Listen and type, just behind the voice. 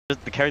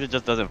the character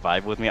just doesn't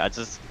vibe with me.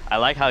 I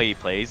like how he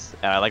plays,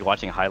 and I like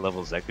watching high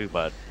level Zeku,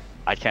 but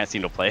I can't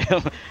seem to play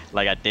him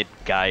like I did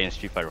Guy in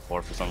Street Fighter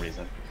 4 for some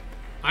reason.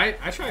 I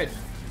tried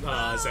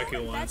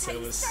Zeku once. It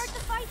was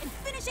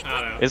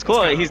I don't know. It's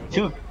cool.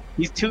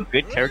 He's two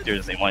good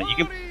characters in one.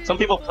 Some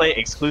people play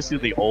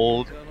exclusively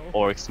old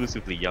or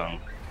exclusively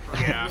young.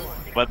 Yeah.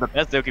 But the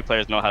best Zeku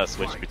players know how to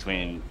switch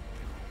between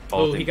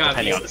both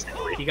depending on the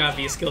story. He got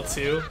V skill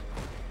 2.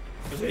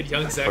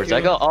 Young Zeku. Or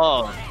Zeku?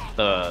 Oh,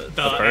 the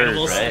bird,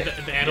 animals, right?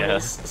 The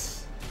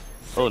animals.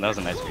 Yeah. Oh, that was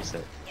a nice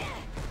reset.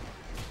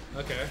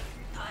 Okay.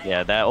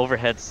 Yeah, that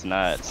overhead's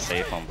not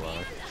safe on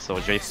block. So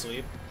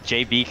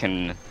JB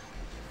can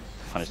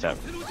punish that.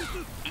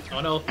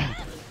 Oh no.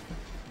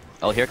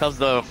 Oh, here comes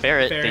the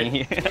ferret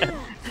thing.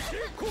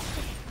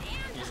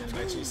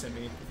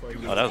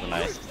 Oh, that was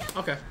nice.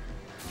 Okay.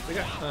 We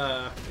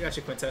got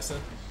you, Quintessa.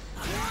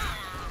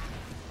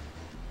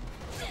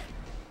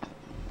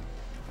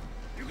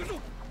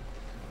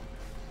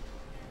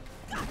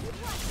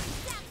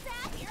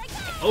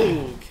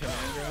 Oh,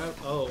 command grab.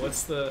 Oh,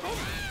 what's the...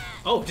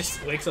 Oh,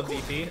 just wakes up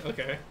DP.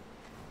 Okay.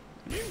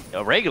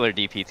 A regular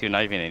DP too,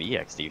 not even an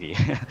EX DP.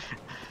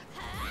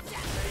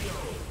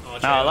 Oh,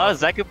 now, a lot of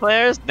Zeku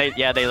players, they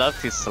love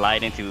to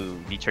slide into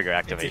V-trigger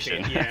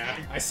activation. Yeah,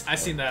 I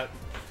seen that.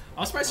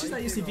 I'm surprised he's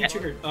not using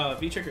V-trigger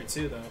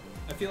 2 though.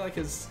 I feel like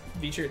his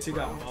V-trigger 2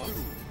 got buffed.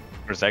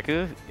 For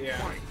Zeku?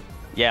 Yeah.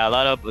 Yeah, a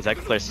lot of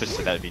Zeku players switch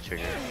to that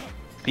V-trigger.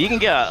 But you can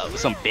get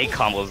some big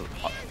combos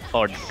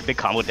or big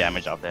combo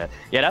damage off that.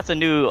 Yeah, that's a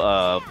new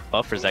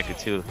buff for Zeku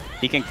too.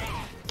 He can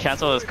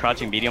cancel his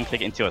crouching medium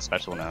kick into a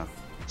special now.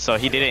 So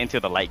he did it into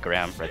the light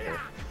gram right there.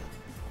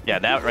 Yeah,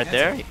 that right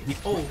there.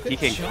 He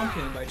can jump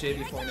in by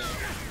Jb4nay.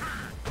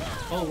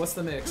 Oh, what's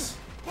the mix?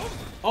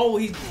 Oh,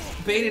 he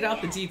baited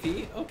out the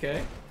DP.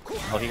 Okay.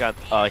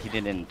 Oh, he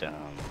didn't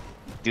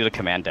do the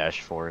command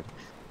dash forward.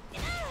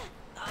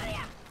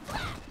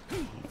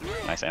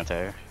 Nice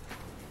anti-air.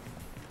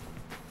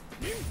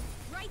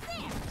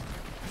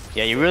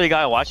 Yeah, you really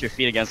gotta watch your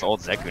feet against old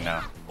Zeku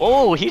now.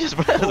 Oh, he just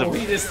pressed him.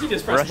 He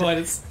just pressed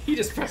buttons. He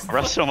just pressed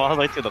buttons. Rushed him all the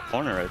way to the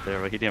corner right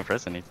there, but he didn't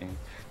press anything.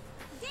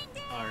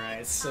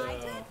 Alright, so...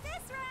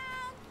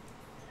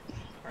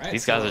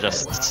 These guys are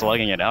just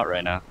slugging it out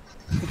right now.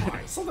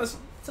 Sometimes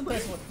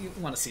you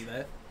want to see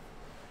that.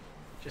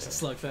 Just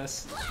a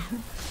slugfest.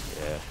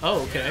 Yeah.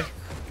 Oh, okay.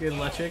 Good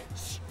electric.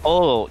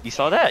 Oh, you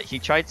saw that? He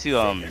tried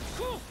to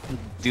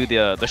do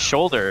the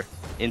shoulder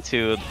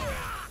into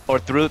or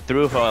through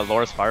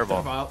Laura's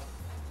fireball.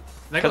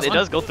 Because it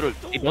does go through.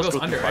 It goes through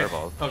under, the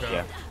fireball. Right? Okay.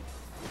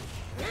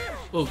 Yeah.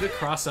 Oh, good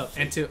cross up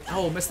into.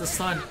 Oh, missed the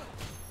stun.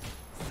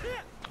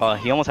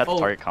 He almost had the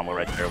target combo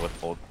right there with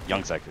old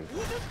young Zeku.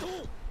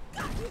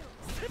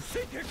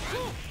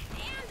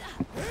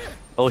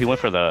 Oh, he went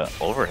for the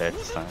overhead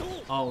this time.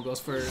 Oh, goes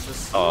for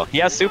this. Oh, he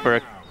has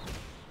super.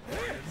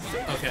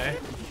 Okay.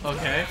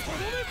 Okay.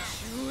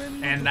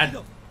 And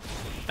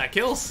that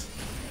kills.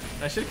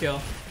 That should kill.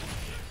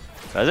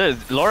 That's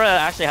it. Laura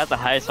actually has the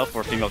highest health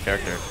for a female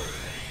character.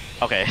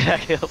 Okay,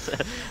 that kills.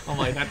 Oh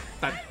my,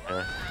 that.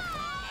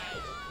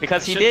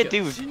 Because he did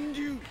do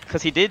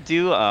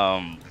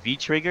V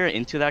trigger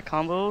into that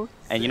combo,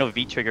 and you know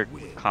V trigger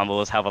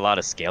combos have a lot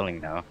of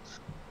scaling now.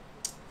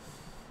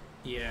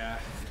 Yeah.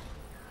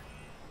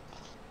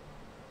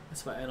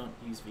 That's why I don't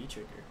use V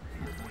trigger.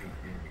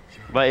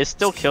 But it's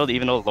still killed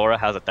even though Laura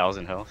has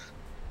 1,000 health.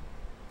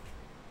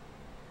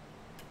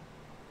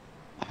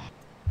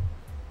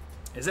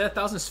 Is it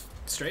 1,000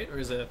 straight or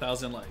is it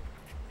 1,000 like?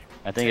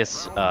 I think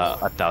it's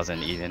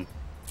 1,000 even.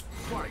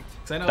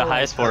 I know the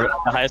highest for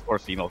a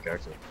female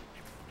character.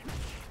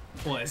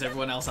 What is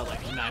everyone else at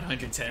like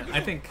 910?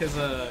 I think because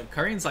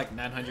Karin's like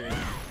 900.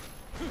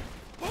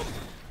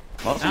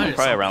 Most of them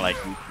probably around like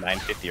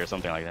 950 or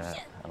something like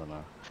that. I don't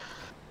know.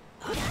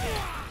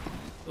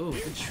 Ooh,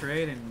 good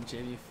trade in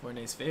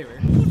Jb4nay's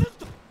favor.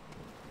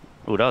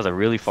 Ooh, that was a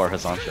really far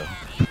horizontal.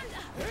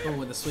 Oh,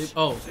 with the sweep.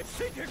 Oh.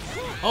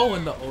 Oh,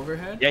 and the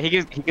overhead. Yeah, he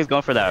keeps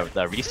going for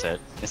that reset.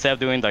 Instead of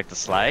doing like the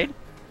slide,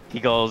 he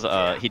goes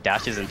he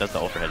dashes and does the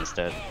overhead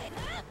instead.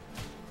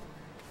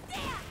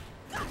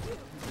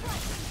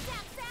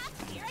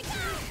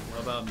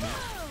 What about me?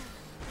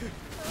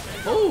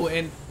 Oh,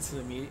 and to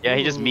the media. Yeah,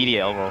 he just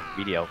media elbow.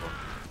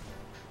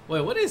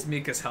 Wait, what is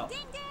Mika's health?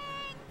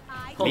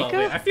 Hold Mika?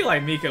 on, wait. I feel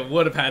like Mika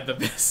would have had the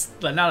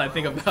best. Now that I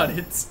think about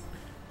it.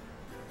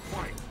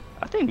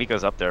 I think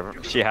Mika's up there.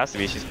 She has to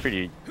be. She's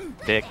pretty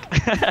thick.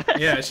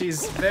 Yeah,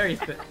 she's very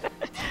thick.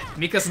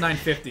 Mika's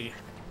 950.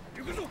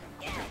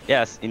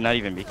 Yes, not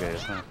even Mika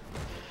is. Huh?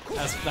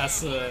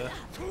 That's Alright.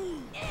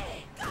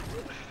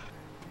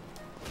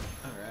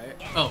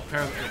 Oh,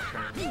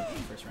 Parabellum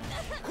first round.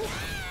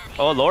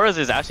 Oh, Laura's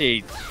is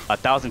actually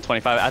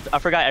 1,025. I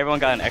forgot everyone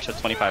got an extra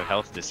 25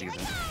 health this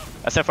season.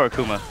 Except for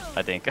Akuma,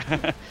 I think.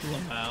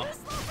 Wow.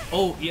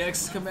 Oh,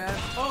 EX command.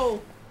 Oh!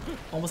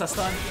 Almost a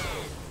stun.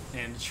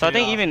 And so I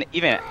think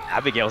even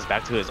Abigail's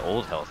back to his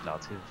old health now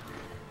too.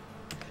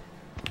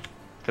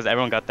 Because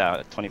everyone got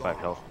that 25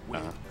 health.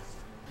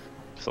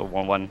 So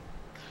 1-1.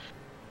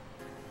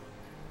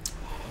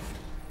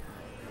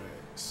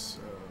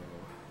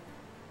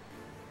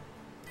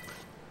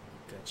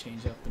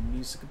 Change up the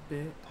music a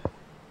bit.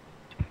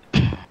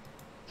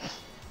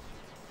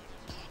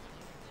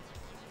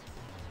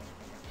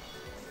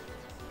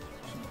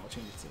 I'll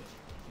change it to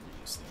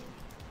use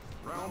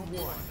theme. Round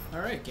 1.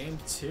 Alright, game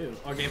 2.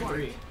 Or game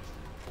 3.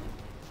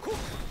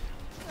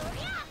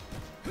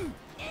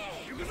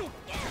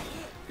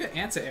 Good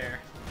anti-air.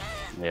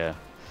 Yeah.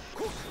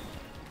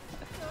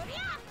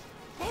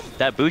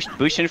 That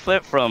Bushin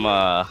flip from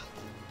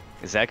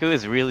Zeku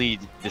is really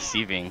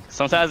deceiving.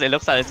 Sometimes it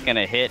looks like it's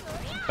gonna hit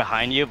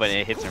behind you, but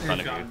it hits in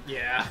front of you.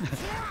 Yeah.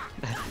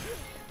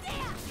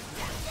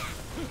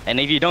 And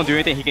if you don't do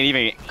anything, he can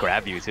even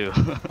grab you too.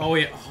 Oh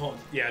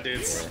yeah,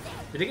 dude.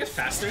 Did it get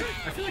faster?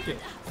 I feel like it.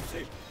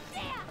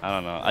 I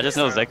don't know. I just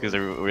know Zeku's a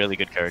really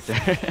good character.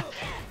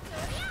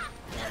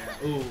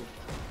 Ooh.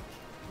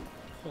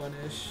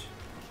 Punish.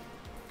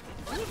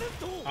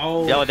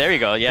 Oh. Yo, there you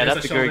go. Yeah, There's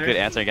that's a a very shoulder. good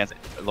answer against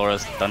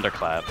Laura's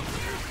thunderclap.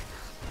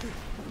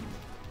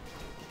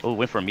 Oh,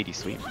 went for a meaty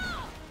sweep.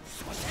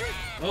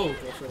 Oh, go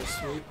for a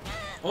sweep.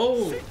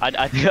 Oh.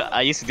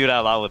 I used to do that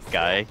a lot with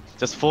Guy.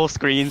 Just full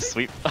screen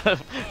sweep,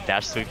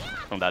 dash sweep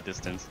from that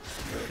distance.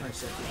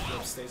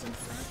 Stays in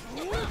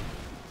front.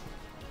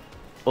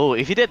 Oh,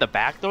 if he did the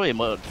backdoor, it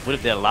would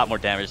have did a lot more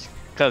damage.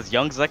 Because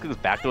young Zeku's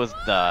backdoor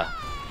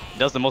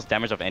does the most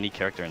damage of any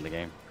character in the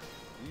game.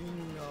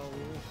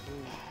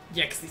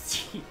 Yeah,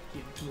 because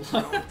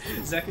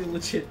Zeku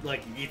legit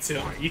like eats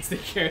the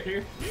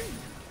character.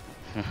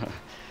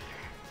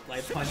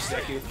 Light punch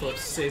Zeku flips,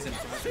 stays in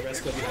front, the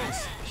rest go behind.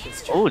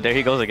 Oh, there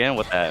he goes again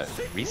with that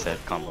reset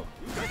combo.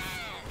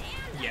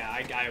 Yeah,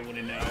 I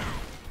wouldn't know.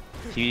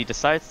 He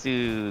decides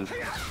to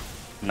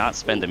not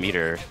spend the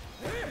meter.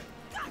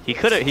 He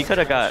could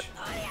have got.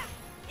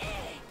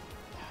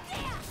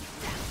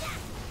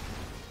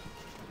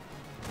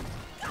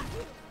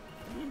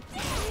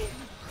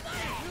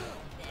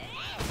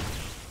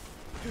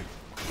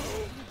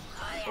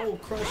 Oh,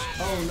 crush.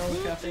 Oh,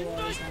 no,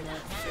 capitalize on that.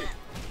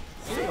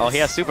 Oh, he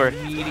has super.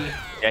 Meaty.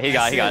 Yeah, he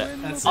got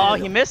it. That's Oh,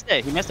 it. he missed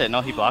it. He missed it.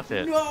 No, he blocked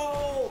it.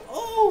 No!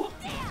 Oh!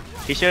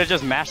 He should have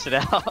just mashed it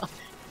out.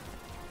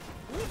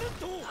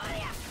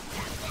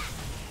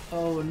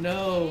 Oh,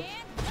 no.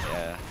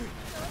 Yeah.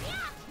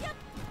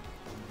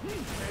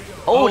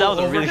 Oh, that was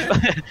a really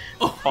overhead.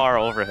 far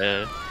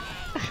overhead.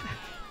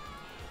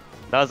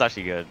 That was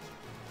actually good.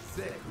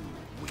 I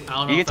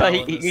don't know You if can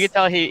that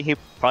tell was- he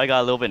probably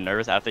got a little bit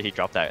nervous after he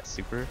dropped that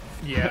super.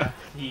 Yeah,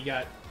 he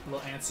got a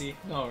little antsy.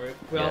 No,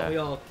 Yeah. we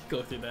all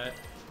go through that.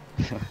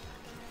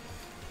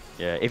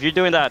 Yeah, if you're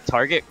doing that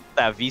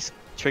V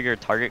trigger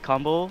target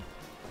combo,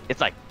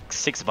 it's like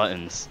 6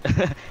 buttons.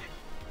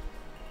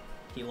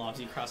 He lobs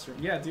you across the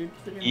room. Yeah, dude.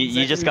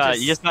 you just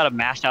gotta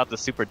mash out the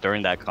super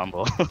during that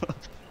combo.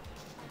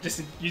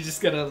 You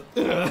just gotta.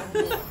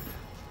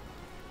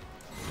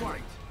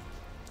 Fight.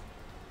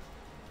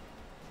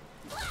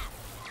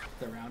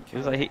 The round It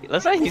was like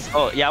looks like he's.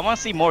 Oh yeah, I want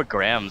to see more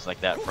grams like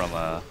that from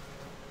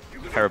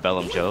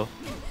ParabellumJoe.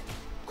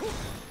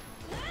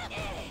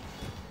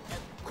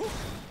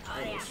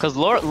 Cause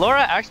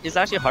Laura is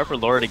actually hard for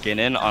Laura to get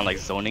in on like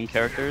zoning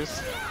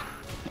characters,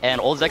 and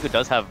old Zeku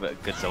does have a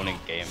good zoning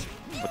game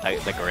with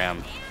the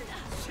gram.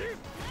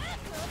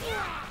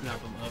 No,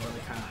 but overly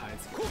kind of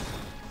hides.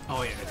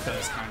 Oh yeah, it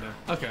does kind of.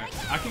 Okay,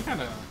 I can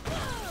kind of.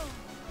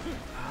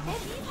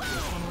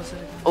 Which one was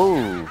it?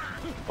 Oh,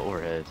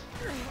 overhead.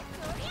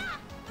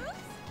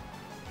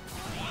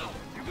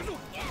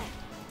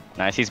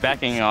 Nice, he's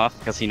backing off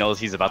because he knows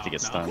he's about to get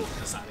stunned.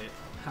 That's not it.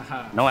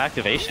 Haha. No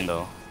activation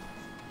though.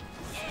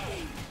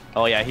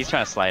 Oh yeah, he's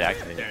trying to slide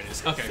activate. There it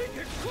is. Okay.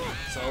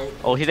 So.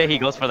 Oh, he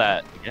goes for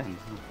that again.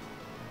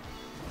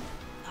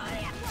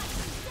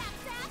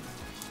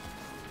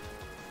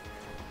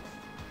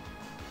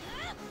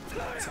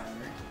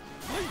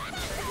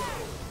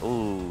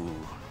 Ooh.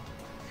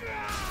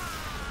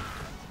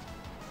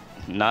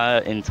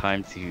 Not in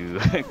time to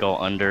go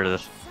under the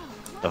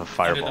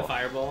fireball. Under the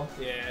fireball,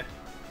 yeah.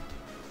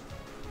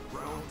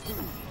 Round 2.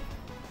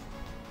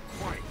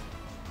 Fight.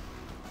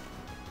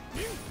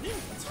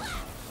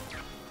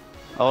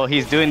 Oh,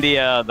 he's doing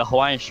the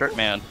Hawaiian shirt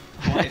man.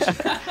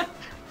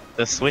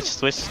 The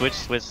switch. Okay.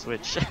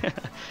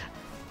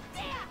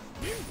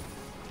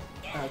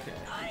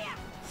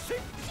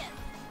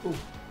 Ooh,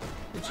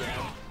 good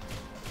job.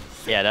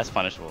 Yeah, that's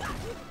punishable.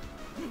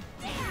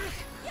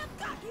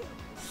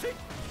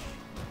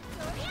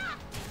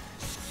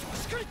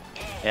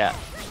 Yeah,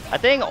 I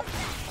think.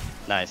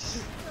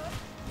 Nice.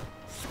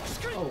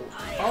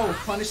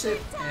 Oh, punish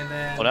it, and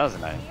then. Oh, that was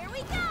nice.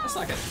 That's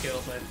not gonna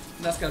kill, but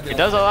that's gotta be. It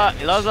does a lot.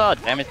 It does a lot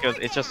of damage because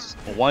it's just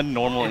one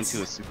normal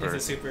into a super. It's a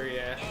super,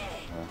 yeah.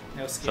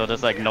 No skill. So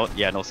there's like no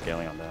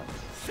scaling on that.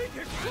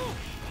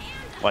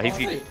 Well,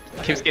 he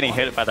keeps getting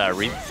hit by that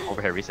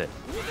overhead reset.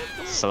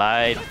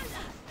 Slide.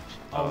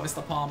 Oh, missed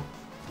the palm.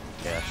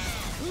 Yeah.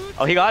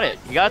 Oh, he got it.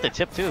 He got the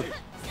tip too.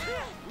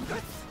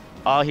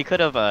 Oh, he could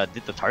have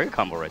did the target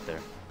combo right there.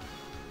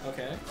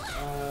 Okay.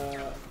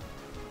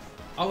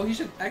 Oh, he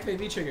should activate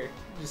V trigger.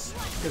 Just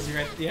because you're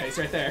right. Yeah, he's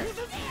right there.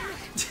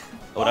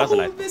 Oh, that was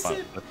a miss nice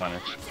it.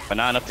 punish. But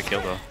not enough to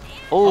kill though.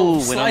 Oh,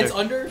 went slides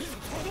under. under.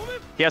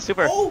 He has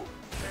super. Oh,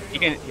 He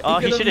can. Oh,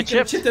 he should have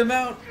chipped. chipped him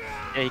out.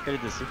 Yeah, he could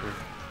have did super.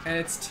 And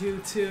it's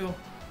 2-2.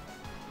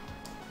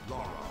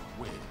 Lara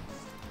wins.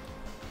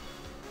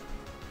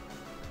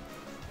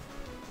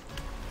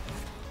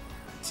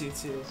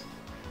 2-2.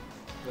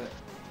 But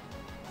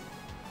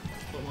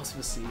what must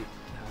we see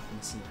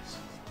happens next?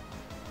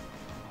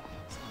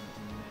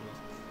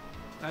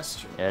 That's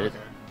true. Yeah, Okay.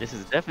 this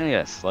is definitely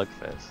a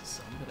slugfest.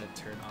 So I'm gonna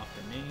turn off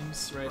the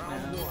names right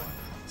now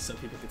so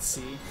people can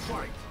see.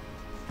 Fight.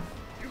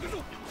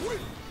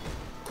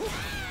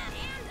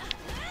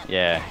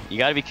 Yeah, you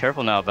gotta be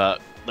careful now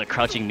about the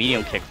crouching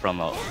medium kick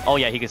from. Oh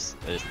yeah, he gets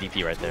his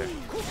DP right there.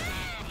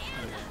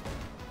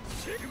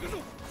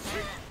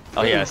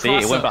 Oh yeah, see,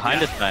 it went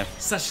behind this time.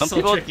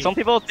 Some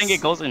people think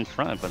it goes in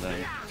front, but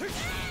then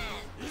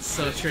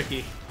so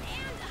tricky.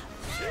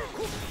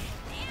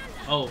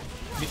 Oh,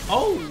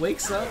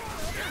 wakes up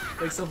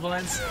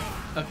once.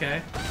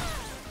 Okay.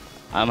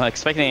 I'm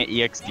expecting an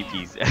EX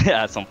DPs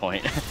at some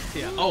point.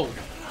 Yeah. Oh.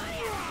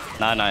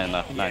 Not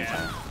in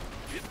time.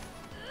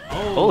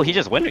 Oh. Oh, he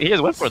just went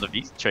for the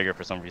V trigger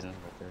for some reason.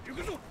 Right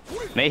there.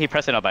 Maybe he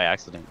pressed it out by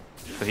accident.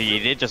 Because he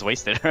did just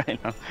waste it right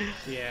now.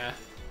 Yeah.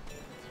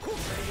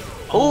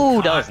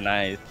 Oh, that was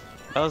nice.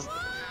 That was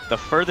the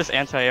furthest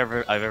anti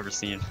I've ever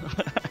seen.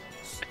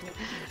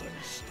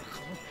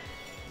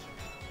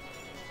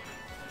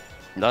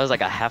 That was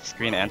like a half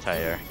screen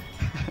anti-air.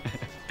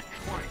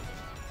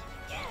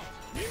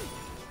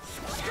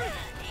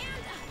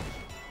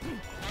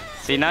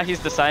 See, now he's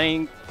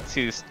deciding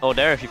to. Oh,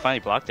 there, he finally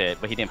blocked it,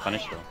 but he didn't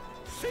punish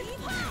though.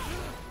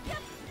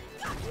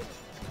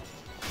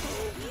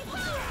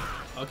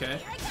 Okay.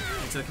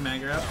 Into the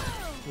command grab.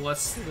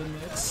 What's the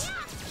mix?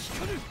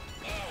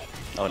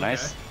 Oh,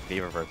 nice. V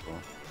reversal.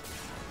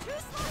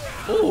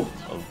 Oh!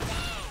 Oh.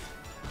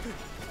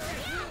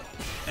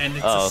 And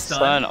it's a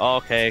stun. Oh,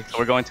 okay, so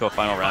we're going to a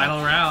final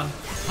round.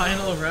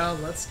 Final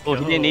round, let's go. Oh,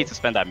 he didn't need to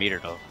spend that meter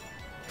though.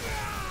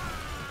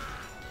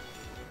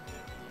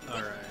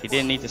 Alright. He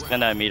didn't need to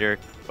spend that meter,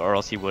 or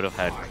else he would have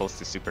had close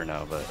to super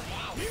now, but...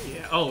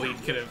 Yeah, oh, he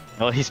could have...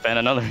 Oh, he spent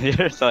another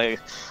meter, so it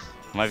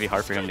might be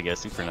hard for him to get a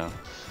super now.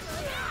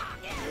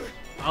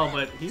 Oh,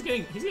 but he's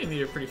getting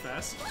meter pretty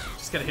fast.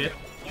 Just gotta hit.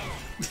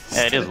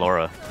 Yeah, it is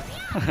Laura.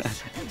 Okay.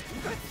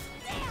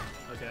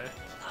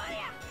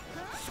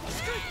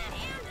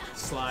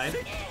 Slide.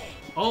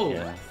 Oh,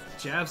 yeah.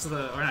 jabs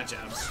the, or not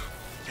jabs.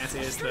 Anti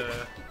is the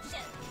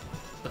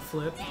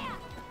flip.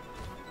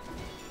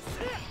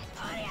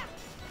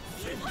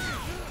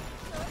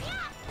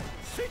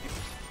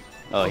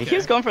 Oh, Okay. he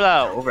keeps going for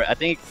that over. I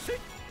think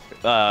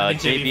I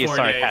think JB is Jb4nay.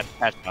 starting to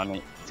catch on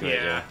it. To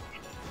it, Yeah.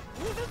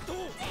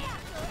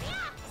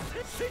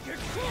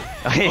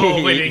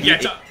 Oh, wait, yeah,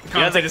 he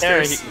has a carry.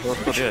 curse. He'll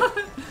still do it.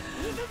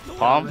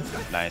 Palm,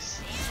 nice.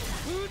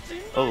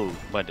 Oh,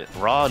 but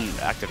raw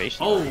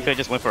activation. Oh. He could have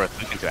just went for a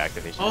quick into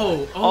activation.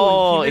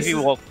 Oh, if he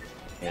woke,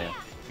 yeah,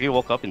 if he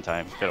woke up in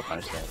time, he could have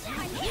punished that.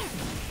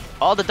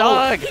 Oh, the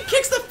dog! He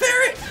kicks the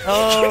ferret!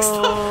 Oh. He kicks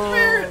the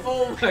ferret!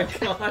 Oh my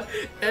god.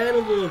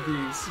 Animal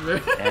abuse,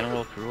 man.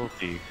 Animal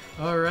cruelty.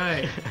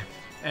 Alright.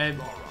 And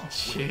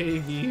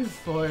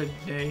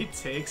Jb4nay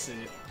takes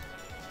it.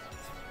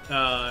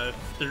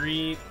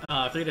 3-2.